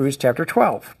to Hebrews chapter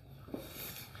 12.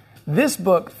 This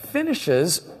book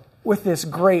finishes with this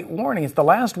great warning. It's the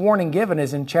last warning given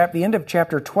is in the end of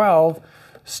chapter 12,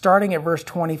 starting at verse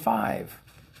 25.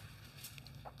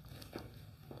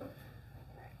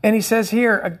 And he says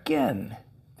here again,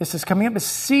 this is coming up,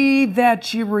 see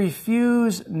that ye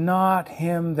refuse not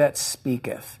him that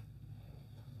speaketh.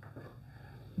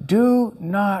 Do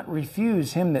not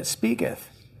refuse him that speaketh.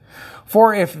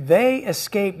 For if they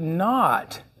escape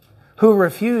not who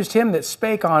refused him that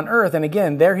spake on earth, and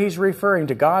again, there he's referring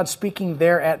to God speaking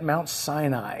there at Mount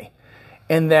Sinai,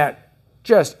 and that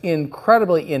just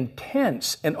incredibly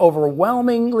intense and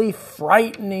overwhelmingly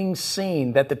frightening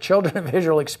scene that the children of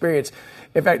Israel experienced.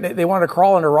 In fact, they wanted to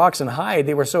crawl under rocks and hide.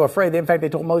 They were so afraid. In fact, they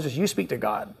told Moses, you speak to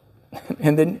God.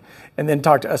 and then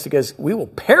talk to us, because we will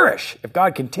perish if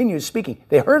God continues speaking.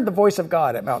 They heard the voice of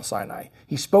God at Mount Sinai.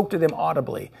 He spoke to them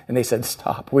audibly, and they said,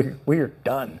 stop, we are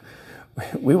done.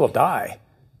 We will die.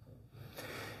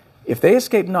 If they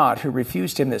escape not who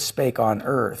refused him that spake on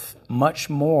earth, much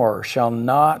more shall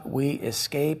not we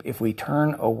escape if we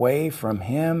turn away from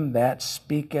him that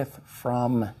speaketh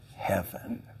from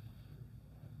heaven.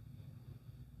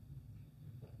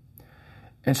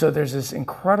 And so there's this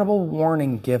incredible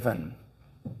warning given.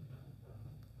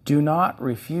 Do not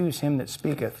refuse him that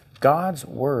speaketh. God's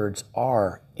words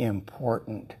are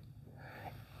important.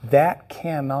 That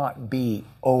cannot be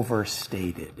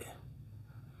overstated.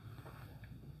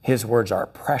 His words are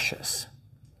precious.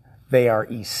 They are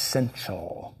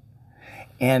essential.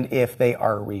 And if they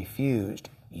are refused,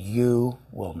 you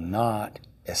will not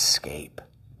escape.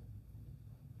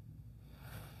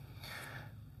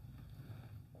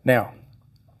 Now,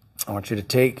 I want you to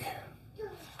take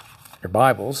your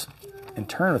Bibles and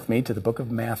turn with me to the book of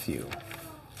Matthew.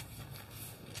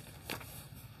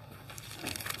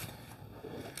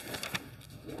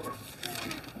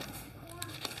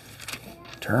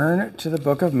 Turn to the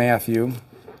book of Matthew.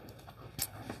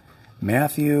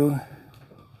 Matthew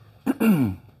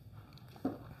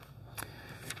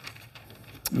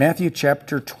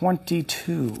chapter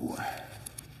 22.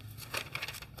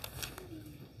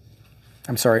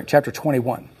 I'm sorry, chapter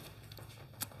 21.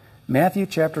 Matthew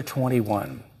chapter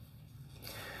 21.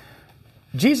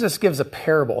 Jesus gives a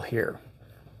parable here.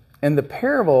 And the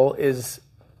parable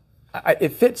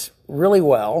it fits really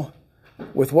well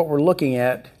with what we're looking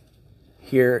at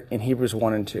here in Hebrews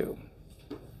 1 and 2.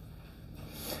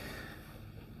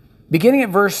 Beginning at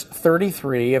verse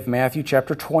 33 of Matthew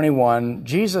chapter 21,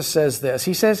 Jesus says this.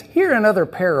 He says, hear another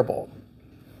parable.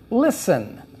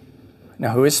 Listen.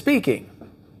 Now, who is speaking?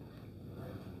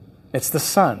 It's the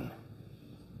Son.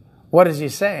 What is he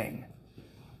saying?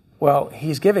 Well,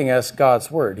 he's giving us God's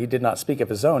word. He did not speak of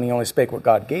his own. He only spake what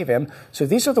God gave him. So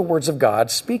these are the words of God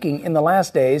speaking in the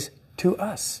last days to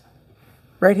us.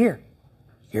 Right here.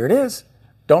 Here it is.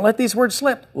 Don't let these words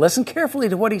slip. Listen carefully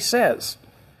to what he says.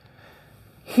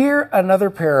 Hear another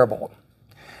parable.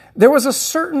 There was a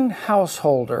certain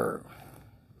householder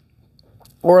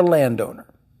or a landowner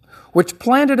which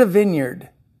planted a vineyard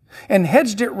and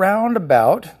hedged it round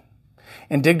about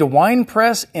and digged a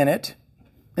winepress in it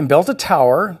and built a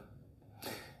tower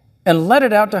and let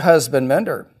it out to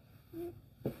husbandmen,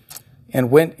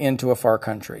 and went into a far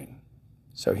country.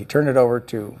 So he turned it over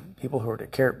to people who were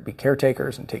to be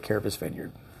caretakers and take care of his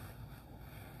vineyard.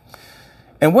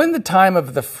 And when the time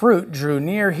of the fruit drew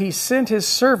near, he sent his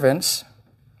servants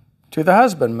to the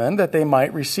husbandmen that they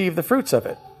might receive the fruits of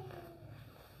it.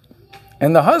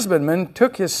 And the husbandman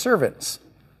took his servants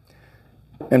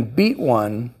and beat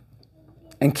one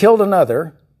and killed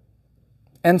another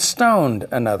and stoned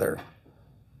another.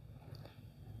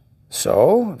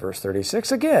 So, verse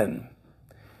 36 again,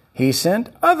 he sent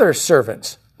other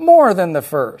servants, more than the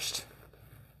first.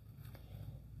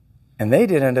 And they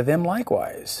did unto them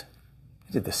likewise.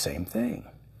 They did the same thing.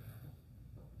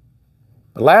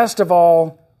 But last of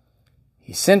all,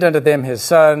 he sent unto them his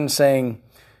son, saying,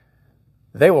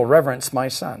 they will reverence my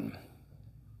son.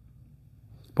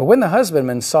 But when the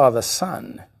husbandmen saw the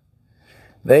son,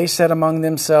 they said among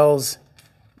themselves,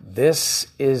 this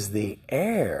is the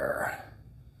heir.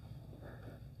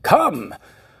 Come,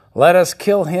 let us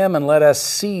kill him and let us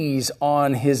seize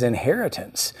on his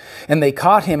inheritance. And they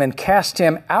caught him and cast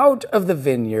him out of the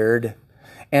vineyard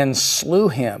and slew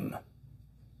him.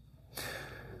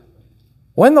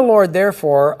 When the Lord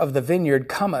therefore of the vineyard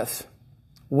cometh,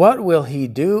 what will he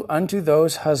do unto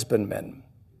those husbandmen?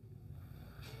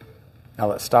 Now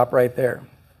let's stop right there.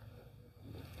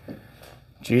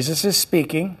 Jesus is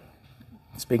speaking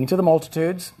to the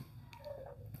multitudes.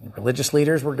 Religious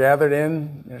leaders were gathered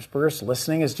in, interspersed,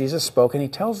 listening as Jesus spoke, and he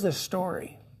tells this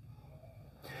story.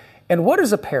 And what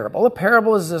is a parable? A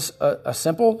parable is a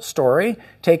simple story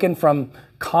taken from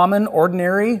common,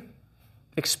 ordinary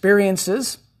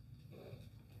experiences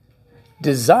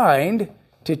designed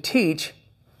to teach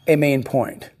a main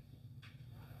point.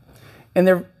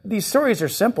 And these stories are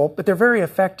simple, but they're very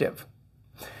effective.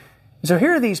 So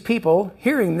here are these people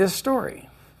hearing this story.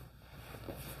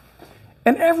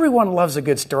 And everyone loves a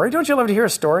good story. Don't you love to hear a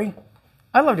story?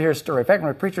 I love to hear a story. In fact,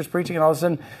 when a preacher's preaching and all of a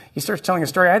sudden he starts telling a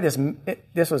story,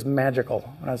 this was magical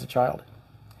when I was a child.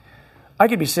 I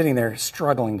could be sitting there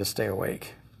struggling to stay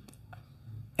awake.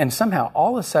 And somehow,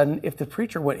 all of a sudden, if the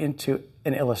preacher went into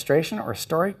an illustration or a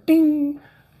story, ding,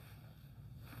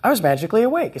 I was magically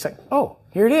awake. It's like, oh,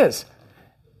 here it is.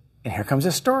 And here comes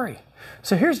this story.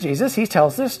 So here's Jesus. He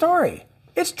tells this story.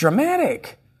 It's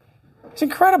dramatic. It's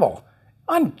incredible.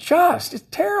 Unjust. It's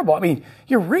terrible. I mean,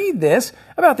 you read this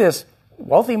about this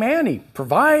wealthy man. He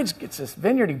provides, gets this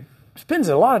vineyard. He spends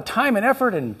a lot of time and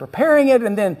effort in preparing it,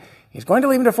 and then he's going to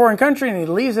leave it in a foreign country, and he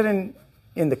leaves it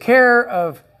in the care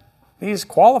of these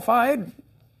qualified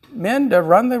men to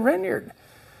run the vineyard.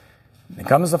 Then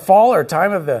comes the fall or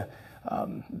time of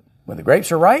when the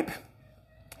grapes are ripe.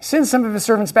 He sends some of his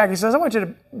servants back. He says, I want you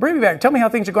to bring me back. Tell me how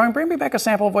things are going. Bring me back a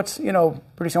sample of what's, pretty soon.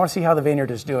 I want to see how the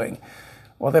vineyard is doing.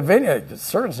 Well, the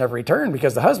servants never returned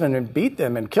because the husbandman beat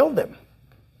them and killed them.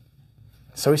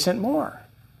 So he sent more.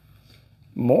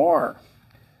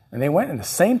 And they went and the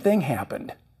same thing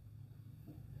happened.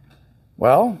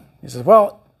 Well, he says,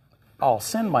 I'll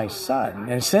send my son.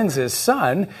 And he sends his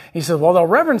son. He says, they'll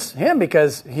reverence him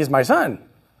because he's my son.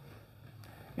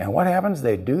 And what happens?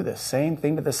 They do the same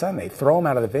thing to the son. They throw him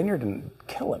out of the vineyard and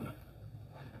kill him.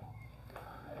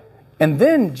 And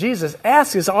then Jesus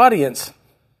asks his audience,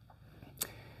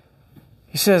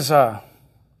 he says,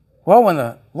 when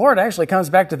the Lord actually comes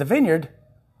back to the vineyard,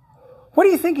 what do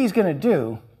you think he's going to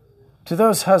do to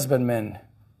those husbandmen?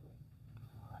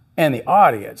 And the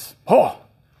audience,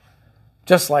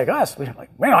 just like us, we're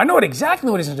like, man, I know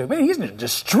exactly what he's going to do. Man, he's going to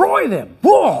destroy them.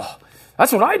 Whoa,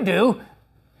 that's what I'd do.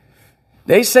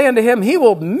 They say unto him, he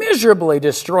will miserably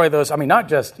destroy those. I mean, not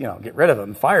just, get rid of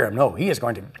them, fire them. No, he is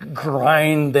going to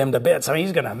grind them to bits. I mean,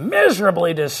 he's going to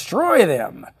miserably destroy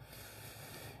them.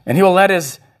 And he will let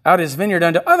out his vineyard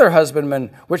unto other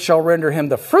husbandmen, which shall render him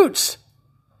the fruits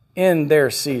in their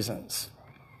seasons.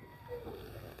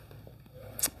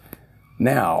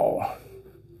 Now,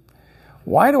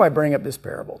 why do I bring up this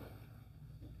parable?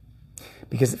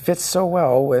 Because it fits so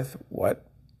well with what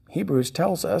Hebrews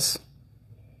tells us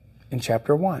in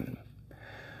chapter 1.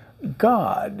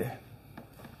 God,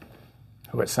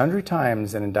 who at sundry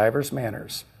times and in divers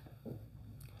manners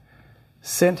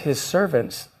sent his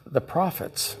servants, the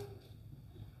prophets,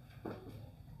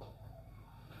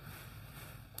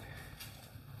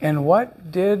 and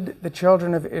what did the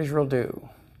children of Israel do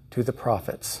to the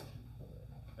prophets?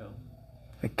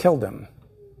 They killed them,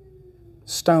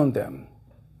 stoned them,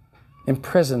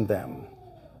 imprisoned them.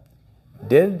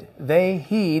 Did they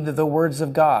heed the words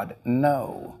of God?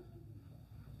 No.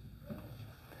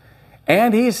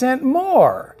 And he sent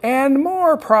more and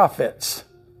more prophets.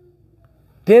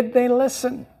 Did they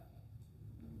listen?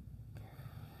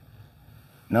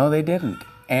 No, they didn't.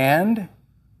 And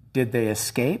did they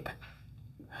escape?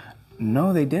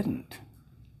 No, they didn't.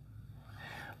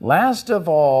 Last of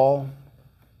all,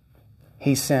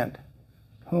 he sent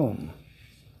whom?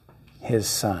 His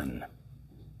Son.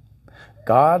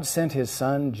 God sent his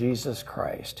Son, Jesus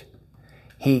Christ.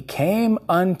 He came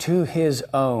unto his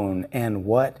own, and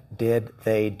what did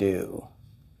they do?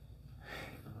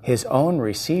 His own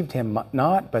received him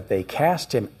not, but they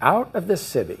cast him out of the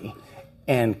city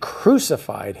and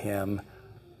crucified him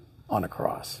on a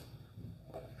cross.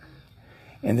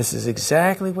 And this is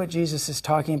exactly what Jesus is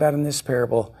talking about in this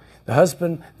parable. The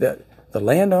husband, the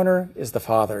landowner is the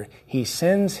father. He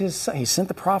sends his son. He sent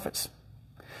the prophets.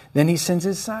 Then he sends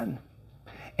his son.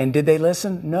 And did they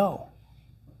listen? No.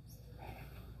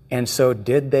 And so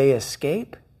did they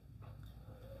escape?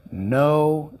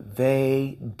 No,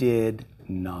 they did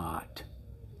not.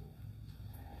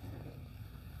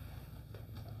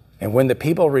 And when the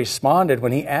people responded,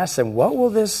 when he asked them, what will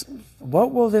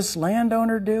this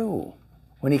landowner do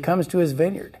when he comes to his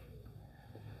vineyard?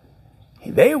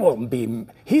 He's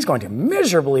going to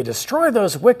miserably destroy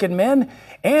those wicked men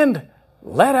and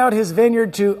let out his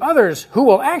vineyard to others who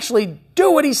will actually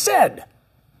do what he said.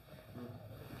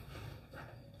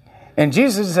 And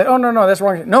Jesus said, oh, no, that's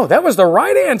wrong. No, that was the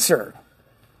right answer.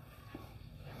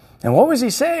 And what was he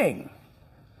saying?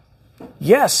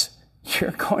 Yes,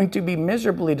 you're going to be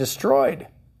miserably destroyed.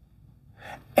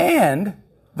 And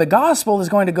the gospel is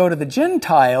going to go to the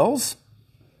Gentiles.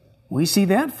 We see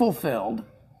that fulfilled.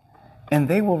 And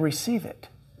they will receive it.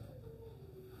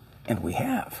 And we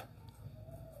have.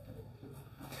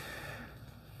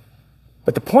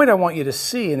 But the point I want you to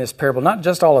see in this parable, not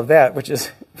just all of that, which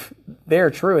is there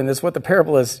true, and this is what the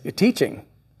parable is teaching.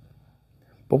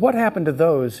 But what happened to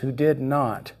those who did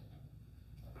not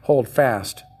hold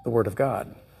fast the word of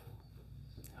God?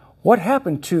 What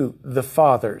happened to the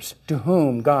fathers to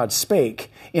whom God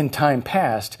spake in time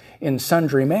past in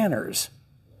sundry manners?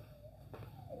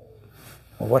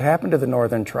 Well, what happened to the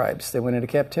northern tribes? They went into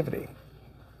captivity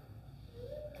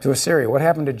to Assyria. What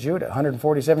happened to Judah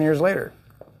 147 years later?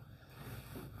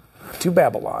 To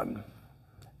Babylon.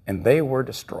 And they were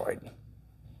destroyed.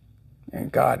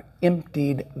 And God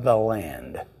emptied the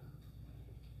land.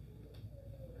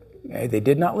 Okay, they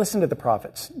did not listen to the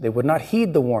prophets. They would not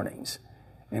heed the warnings.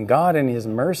 And God, in his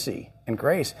mercy and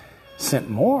grace, sent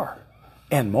more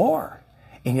and more.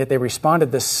 And yet they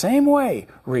responded the same way,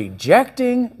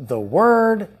 rejecting the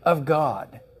word of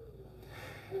God.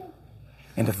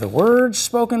 And if the word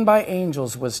spoken by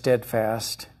angels was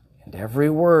steadfast, and every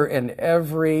word and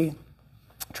every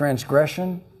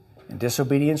transgression and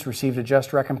disobedience received a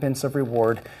just recompense of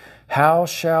reward, how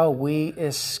shall we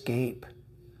escape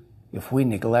if we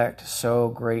neglect so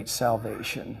great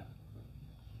salvation?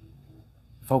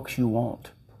 Folks, you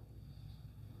won't.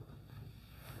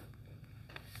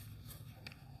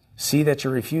 See that you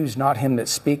refuse not him that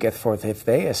speaketh, for if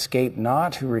they escape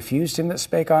not who refused him that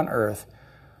spake on earth,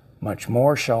 much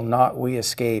more shall not we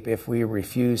escape if we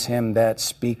refuse him that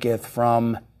speaketh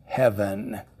from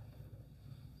heaven.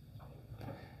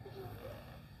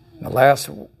 The last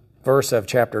verse of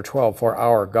chapter 12, for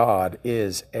our God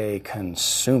is a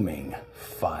consuming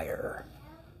fire.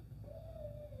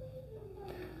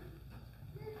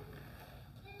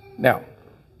 Now,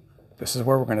 this is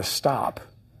where we're going to stop,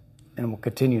 and we'll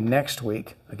continue next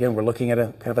week. Again, we're looking at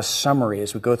a kind of a summary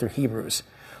as we go through Hebrews.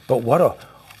 But what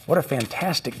a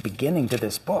fantastic beginning to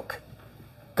this book.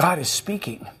 God is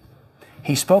speaking.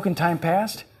 He spoke in time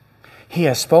past. He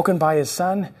has spoken by his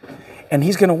Son. And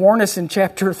he's going to warn us in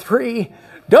chapter 3,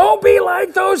 don't be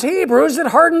like those Hebrews that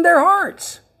hardened their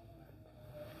hearts.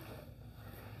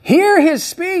 Hear his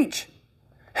speech.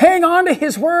 Hang on to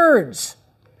his words.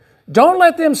 Don't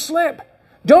let them slip.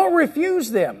 Don't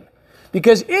refuse them.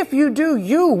 Because if you do,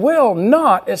 you will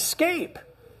not escape.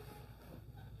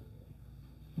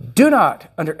 Do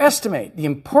not underestimate the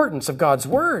importance of God's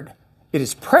word. It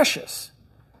is precious.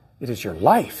 It is your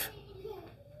life.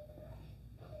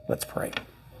 Let's pray.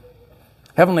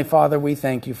 Heavenly Father, we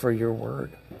thank you for your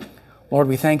word. Lord,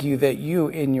 we thank you that you,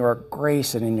 in your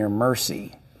grace and in your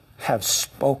mercy, have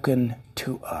spoken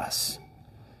to us.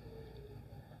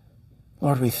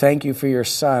 Lord, we thank you for your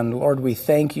Son. Lord, we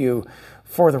thank you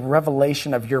for the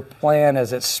revelation of your plan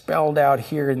as it's spelled out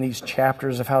here in these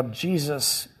chapters of how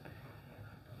Jesus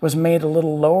was made a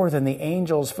little lower than the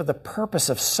angels for the purpose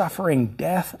of suffering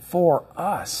death for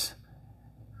us.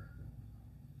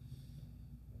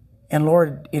 And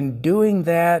Lord, in doing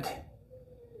that,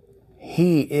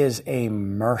 he is a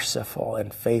merciful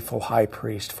and faithful high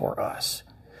priest for us.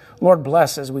 Lord,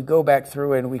 bless as we go back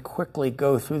through and we quickly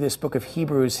go through this book of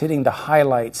Hebrews, hitting the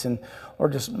highlights and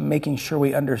Lord, just making sure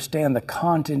we understand the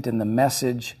content and the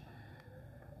message.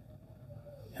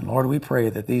 And Lord, we pray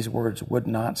that these words would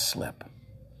not slip.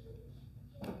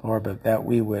 Lord, but that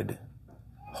we would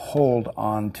hold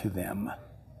on to them,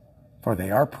 for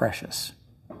they are precious.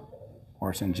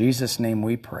 For it's in Jesus' name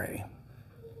we pray.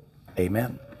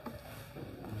 Amen.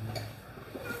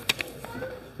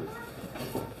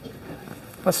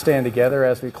 Let's stand together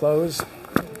as we close.